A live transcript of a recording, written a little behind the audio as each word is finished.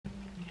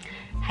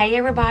Hey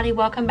everybody,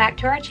 welcome back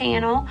to our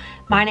channel.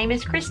 My name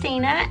is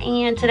Christina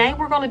and today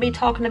we're going to be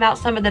talking about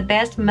some of the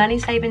best money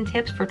saving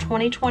tips for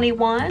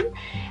 2021.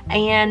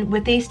 And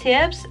with these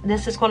tips,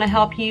 this is going to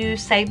help you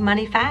save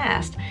money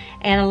fast.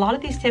 And a lot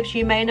of these tips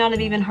you may not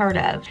have even heard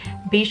of.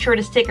 Be sure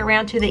to stick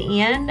around to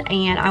the end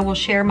and I will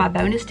share my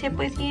bonus tip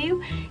with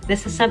you.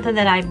 This is something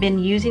that I've been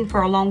using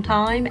for a long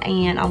time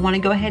and I want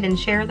to go ahead and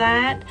share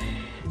that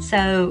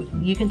so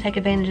you can take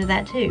advantage of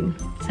that too.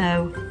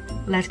 So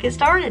let's get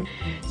started.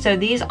 So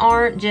these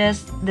aren't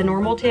just the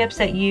normal tips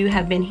that you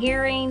have been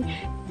hearing.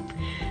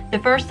 The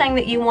first thing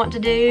that you want to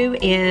do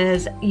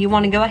is you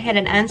want to go ahead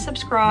and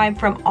unsubscribe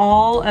from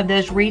all of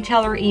those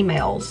retailer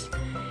emails.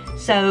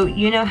 So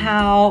you know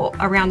how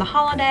around the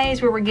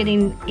holidays we were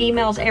getting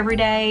emails every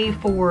day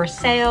for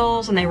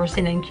sales and they were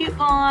sending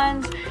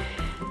coupons.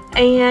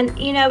 And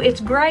you know,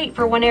 it's great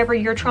for whenever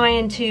you're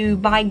trying to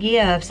buy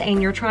gifts and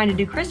you're trying to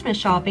do Christmas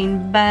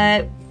shopping,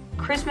 but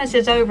Christmas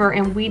is over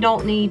and we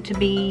don't need to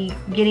be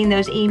getting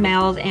those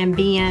emails and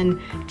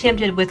being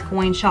tempted with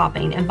going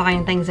shopping and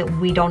buying things that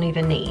we don't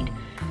even need.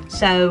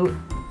 So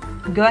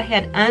go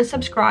ahead,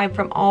 unsubscribe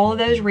from all of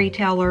those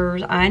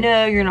retailers. I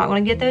know you're not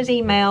going to get those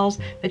emails,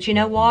 but you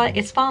know what?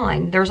 It's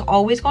fine. There's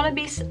always going to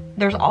be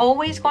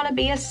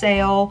a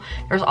sale.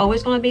 There's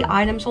always going to be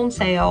items on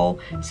sale.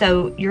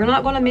 So you're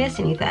not going to miss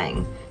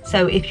anything.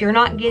 So if you're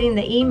not getting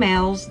the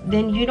emails,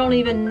 then you don't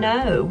even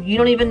know. You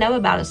don't even know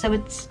about it. So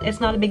it's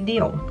not a big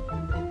deal.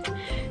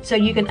 So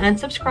you can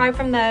unsubscribe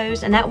from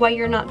those and that way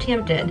you're not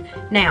tempted.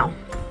 Now,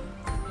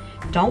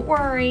 don't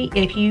worry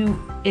if you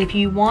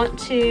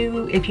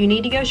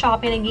need to go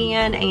shopping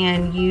again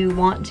and you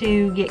want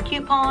to get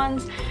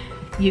coupons,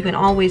 you can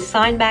always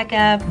sign back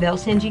up. They'll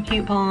send you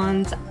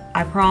coupons.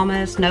 I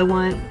promise no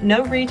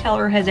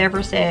retailer has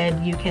ever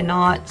said you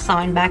cannot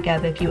sign back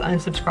up if you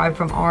unsubscribe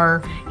from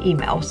our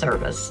email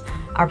service.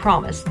 I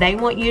promise. They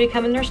want you to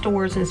come in their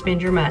stores and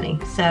spend your money.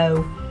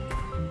 So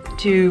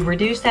to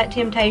reduce that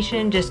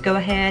temptation, just go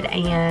ahead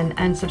and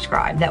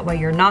unsubscribe. That way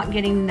you're not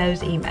getting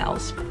those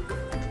emails.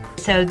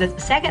 So the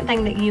second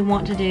thing that you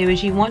want to do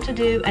is you want to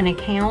do an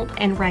account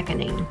and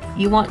reckoning.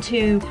 You want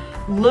to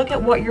look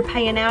at what you're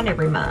paying out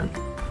every month.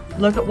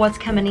 Look at what's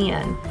coming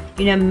in.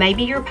 You know,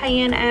 maybe you're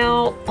paying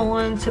out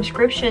on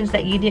subscriptions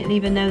that you didn't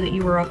even know that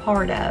you were a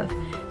part of.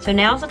 So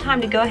now's the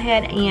time to go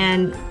ahead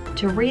and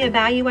to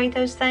reevaluate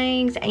those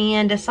things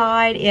and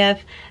decide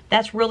if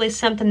that's really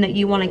something that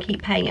you want to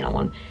keep paying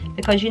on.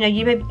 Because you know,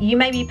 you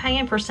may be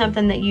paying for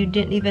something that you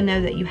didn't even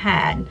know that you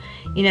had.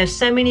 You know,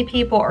 so many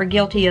people are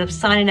guilty of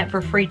signing up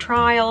for free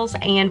trials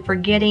and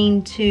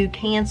forgetting to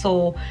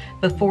cancel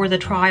before the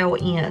trial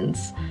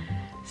ends.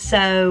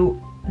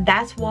 So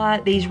that's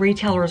what these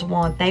retailers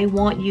want. They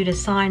want you to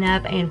sign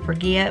up and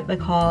forget,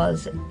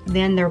 because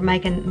then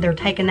they're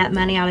taking that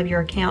money out of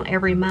your account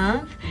every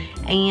month,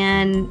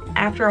 and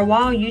after a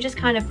while you just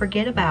kind of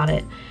forget about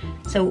it.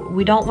 So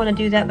we don't want to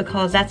do that,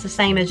 because that's the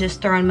same as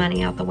just throwing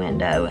money out the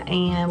window,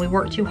 and we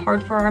work too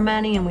hard for our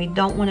money and we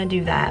don't want to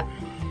do that.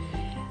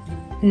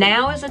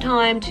 Now is the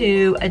time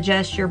to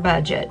adjust your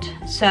budget.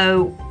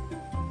 So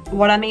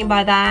what I mean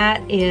by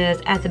that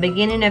is at the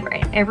beginning of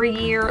every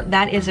year,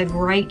 that is a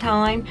great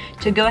time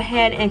to go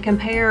ahead and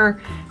compare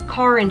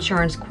car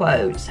insurance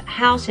quotes,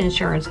 house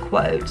insurance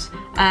quotes,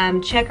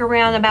 check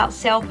around about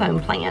cell phone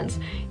plans.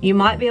 You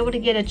might be able to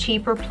get a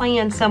cheaper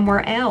plan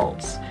somewhere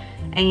else.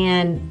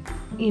 And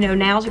you know,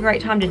 now's a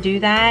great time to do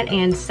that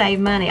and save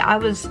money.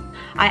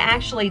 I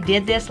actually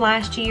did this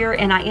last year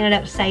and I ended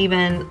up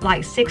saving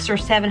like $600 or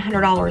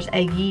 $700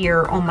 a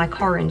year on my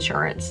car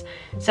insurance.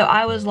 So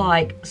I was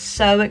like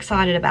so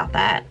excited about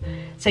that.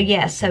 So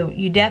yes, so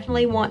you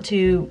definitely want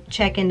to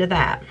check into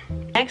that.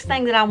 Next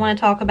thing that I want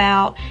to talk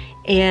about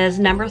is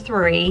number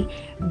 3,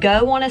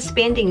 go on a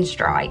spending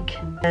strike.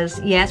 Because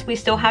yes, we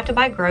still have to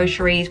buy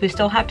groceries, we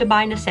still have to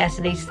buy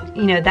necessities,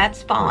 you know,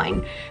 that's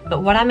fine.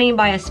 But what I mean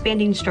by a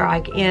spending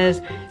strike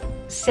is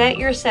set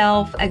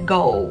yourself a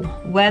goal,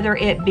 whether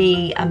it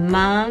be a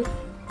month,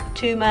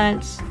 2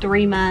 months,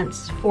 3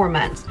 months, 4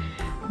 months.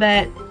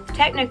 But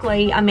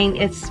technically, I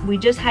mean, we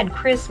just had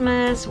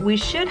Christmas. We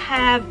should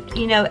have,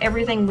 you know,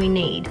 everything we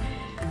need.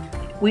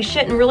 We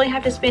shouldn't really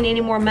have to spend any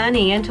more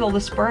money until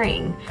the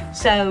spring.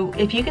 So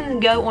if you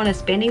can go on a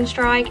spending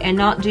strike and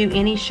not do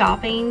any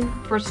shopping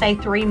for say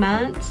 3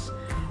 months,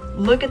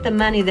 look at the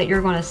money that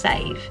you're going to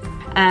save.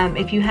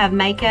 If you have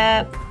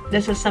makeup,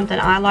 this is something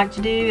I like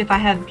to do. If I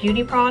have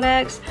beauty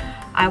products,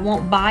 I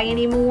won't buy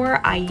anymore.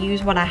 I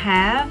use what I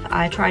have.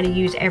 I try to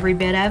use every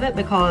bit of it,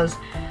 because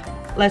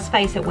let's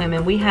face it,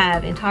 women, we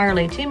have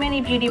entirely too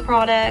many beauty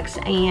products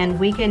and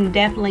we can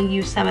definitely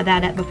use some of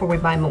that up before we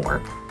buy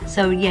more.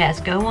 So yes,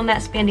 go on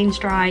that spending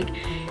strike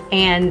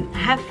and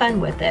have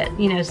fun with it.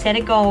 You know, set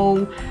a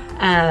goal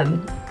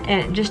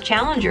and just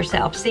challenge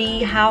yourself.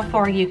 See how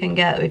far you can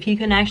go. If you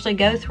can actually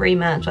go 3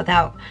 months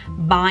without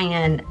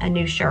buying a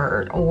new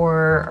shirt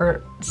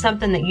or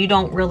something that you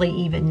don't really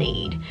even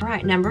need. All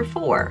right, number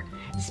 4,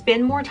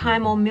 spend more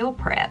time on meal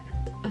prep.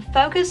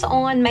 Focus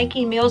on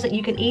making meals that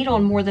you can eat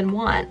on more than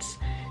once.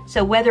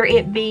 So whether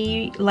it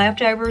be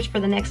leftovers for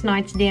the next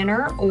night's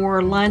dinner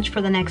or lunch for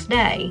the next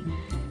day.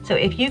 So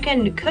if you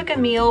can cook a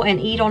meal and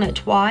eat on it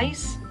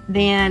twice,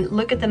 then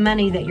look at the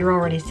money that you're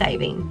already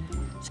saving.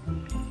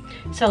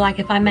 So like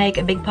if I make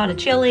a big pot of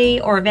chili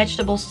or a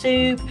vegetable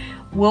soup,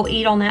 we'll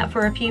eat on that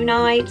for a few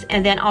nights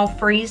and then I'll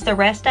freeze the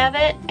rest of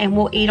it and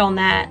we'll eat on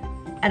that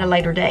at a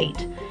later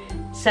date.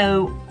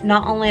 So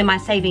not only am I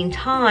saving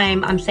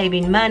time, I'm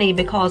saving money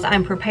because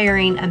I'm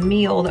preparing a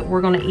meal that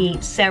we're gonna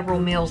eat several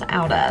meals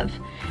out of.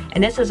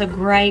 And this is a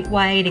great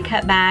way to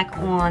cut back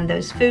on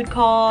those food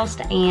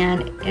costs,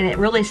 and it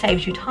really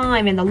saves you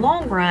time in the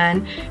long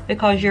run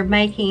because you're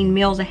making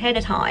meals ahead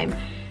of time.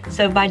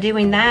 So by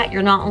doing that,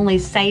 you're not only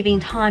saving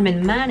time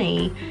and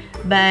money,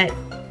 but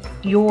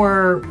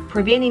you're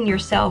preventing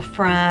yourself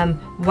from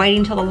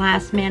waiting till the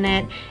last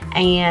minute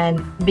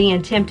and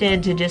being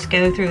tempted to just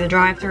go through the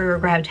drive-thru or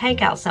grab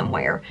takeout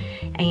somewhere.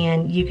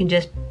 And you can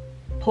just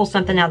pull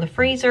something out of the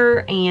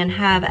freezer and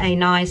have a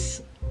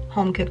nice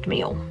home-cooked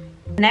meal.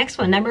 Next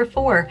one, number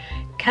 4,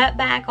 cut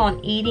back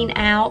on eating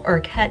out or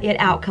cut it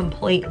out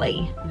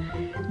completely.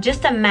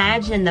 Just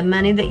imagine the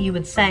money that you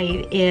would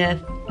save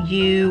if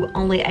you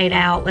only ate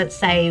out, let's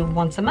say,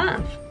 once a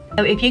month.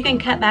 So if you can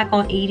cut back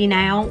on eating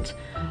out,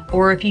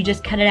 or if you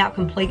just cut it out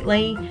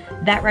completely,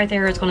 that right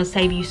there is going to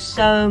save you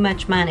so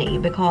much money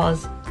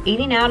because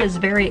eating out is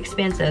very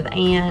expensive,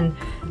 and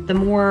the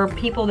more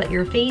people that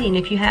you're feeding,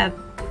 if you have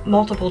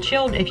multiple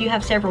children, if you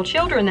have several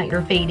children that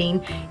you're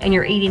feeding and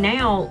you're eating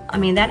out, I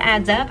mean, that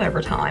adds up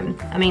over time.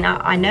 I mean,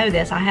 I know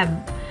this.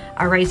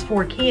 I raised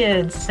 4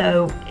 kids,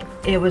 so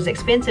it was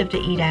expensive to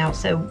eat out,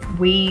 so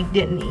we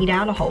didn't eat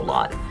out a whole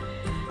lot.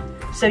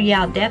 So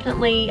yeah,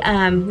 definitely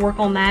work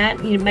on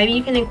that. You know, maybe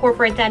you can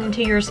incorporate that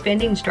into your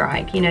spending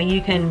strike. You know, you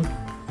can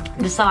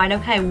decide,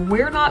 okay,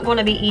 we're not going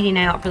to be eating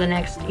out for the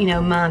next,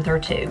 month or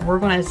 2. We're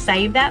going to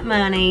save that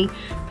money,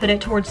 put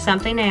it towards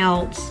something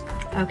else.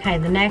 Okay,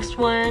 the next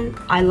one,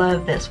 I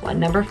love this one,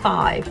 number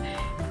 5,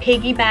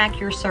 piggyback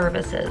your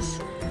services.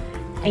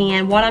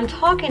 And what I'm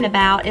talking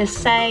about is,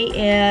 say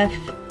if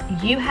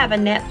you have a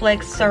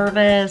Netflix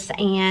service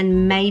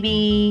and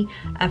maybe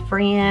a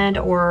friend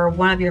or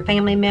one of your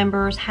family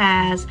members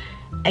has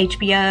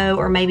HBO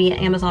or maybe an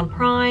Amazon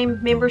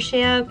Prime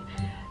membership,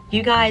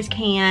 you guys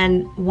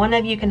can, one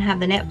of you can have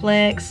the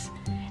Netflix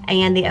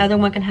and the other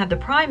one can have the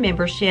Prime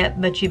membership,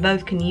 but you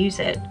both can use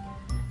it.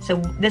 So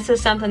this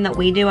is something that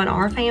we do in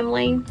our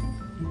family.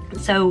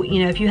 So,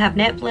 if you have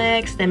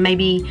Netflix, then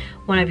maybe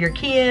one of your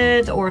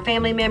kids or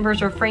family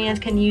members or friends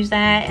can use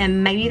that,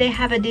 and maybe they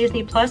have a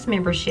Disney Plus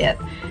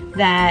membership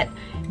that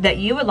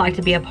you would like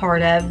to be a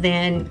part of,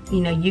 then,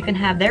 you can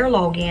have their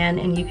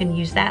login and you can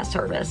use that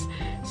service.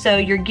 So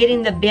you're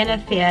getting the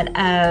benefit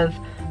of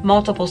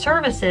multiple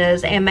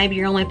services, and maybe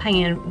you're only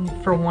paying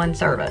for one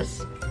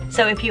service.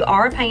 So if you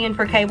are paying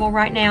for cable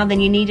right now, then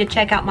you need to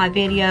check out my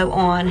video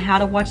on how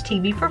to watch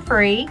TV for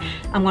free.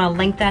 I'm going to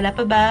link that up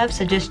above,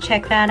 so just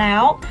check that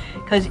out,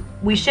 because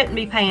we shouldn't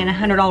be paying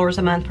 $100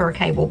 a month for a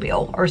cable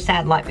bill or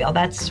satellite bill.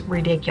 That's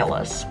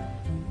ridiculous.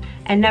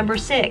 And number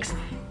 6,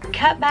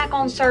 cut back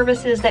on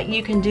services that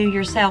you can do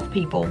yourself,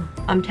 people.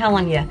 I'm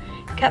telling you,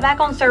 cut back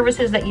on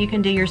services that you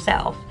can do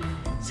yourself.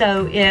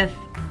 So if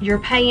you're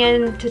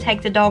paying to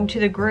take the dog to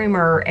the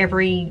groomer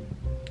every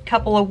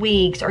couple of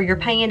weeks, or you're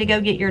paying to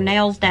go get your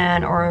nails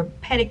done or a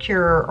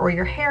pedicure or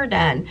your hair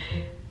done,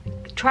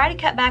 try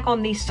to cut back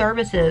on these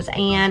services,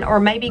 or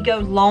maybe go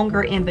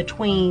longer in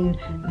between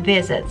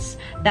visits.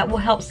 That will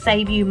help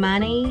save you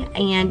money,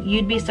 and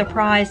you'd be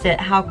surprised at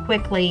how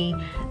quickly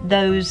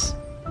those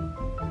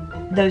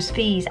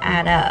fees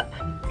add up.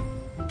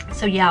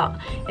 So yeah,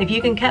 if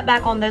you can cut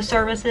back on those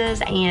services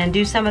and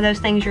do some of those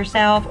things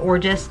yourself, or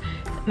just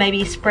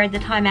maybe spread the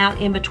time out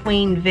in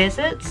between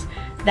visits,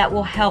 that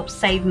will help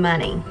save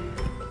money.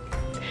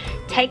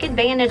 Take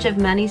advantage of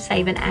money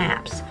saving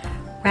apps.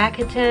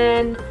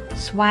 Rakuten,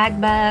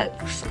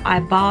 Swagbucks,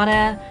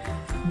 Ibotta,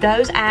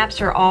 those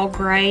apps are all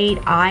great.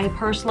 I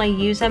personally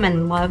use them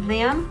and love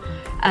them.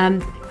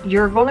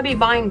 You're going to be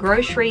buying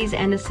groceries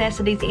and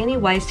necessities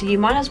anyway, so you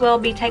might as well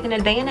be taking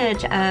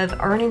advantage of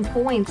earning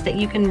points that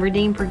you can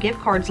redeem for gift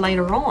cards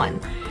later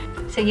on.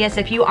 So yes,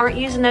 if you aren't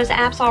using those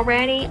apps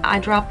already, I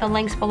dropped the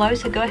links below,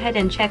 so go ahead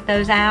and check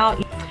those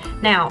out.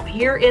 Now,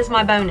 here is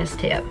my bonus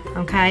tip,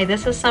 okay?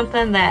 This is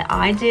something that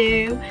I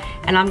do,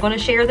 and I'm going to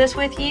share this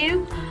with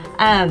you.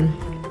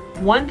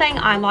 One thing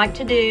I like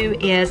to do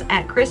is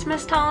at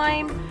Christmas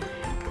time,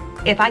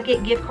 if I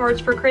get gift cards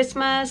for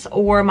Christmas,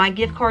 or my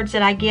gift cards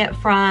that I get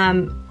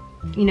from,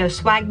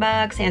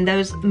 Swagbucks and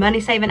those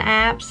money-saving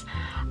apps,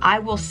 I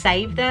will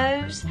save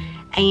those,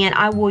 and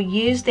I will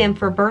use them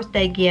for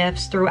birthday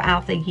gifts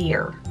throughout the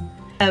year.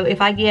 So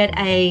if I get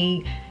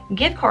a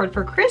gift card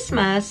for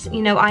Christmas,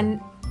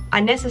 I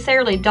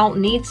necessarily don't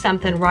need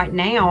something right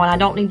now, and I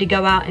don't need to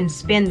go out and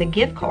spend the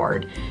gift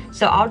card.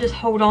 So I'll just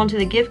hold on to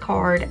the gift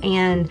card,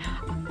 and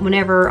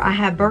whenever I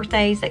have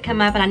birthdays that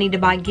come up and I need to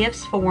buy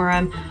gifts for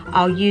them,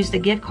 I'll use the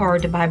gift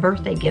card to buy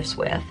birthday gifts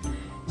with.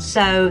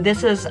 So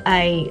this is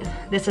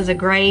a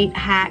great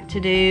hack to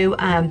do.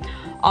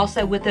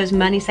 Also with those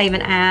money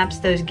saving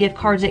apps, those gift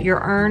cards that you're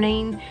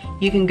earning,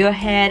 you can go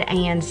ahead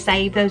and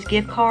save those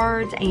gift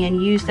cards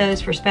and use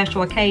those for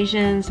special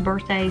occasions,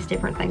 birthdays,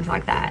 different things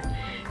like that.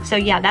 So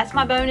yeah, that's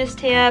my bonus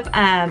tip.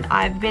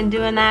 I've been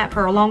doing that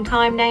for a long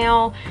time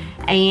now,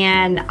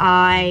 and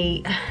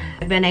I've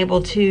been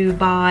able to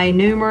buy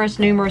numerous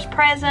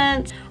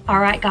presents. All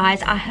right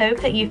guys, I hope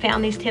that you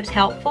found these tips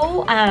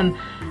helpful.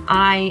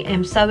 I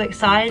am so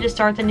excited to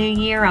start the new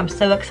year. I'm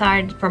so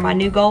excited for my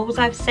new goals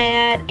I've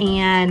set,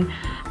 and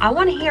I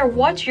want to hear,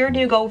 what's your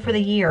new goal for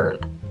the year?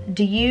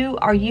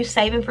 Are you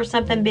saving for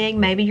something big?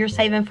 Maybe you're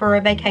saving for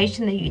a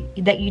vacation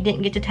that you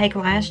didn't get to take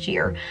last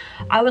year.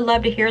 I would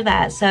love to hear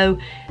that. So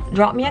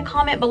drop me a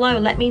comment below.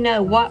 Let me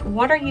know,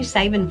 what are you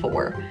saving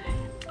for?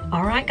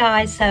 All right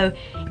guys, so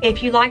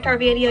if you liked our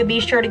video, be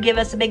sure to give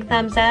us a big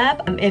thumbs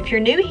up. If you're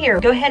new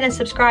here, go ahead and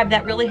subscribe.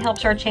 That really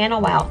helps our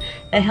channel out.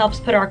 That helps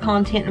put our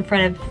content in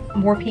front of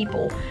more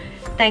people.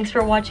 Thanks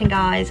for watching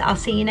guys. I'll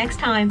see you next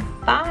time.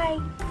 Bye.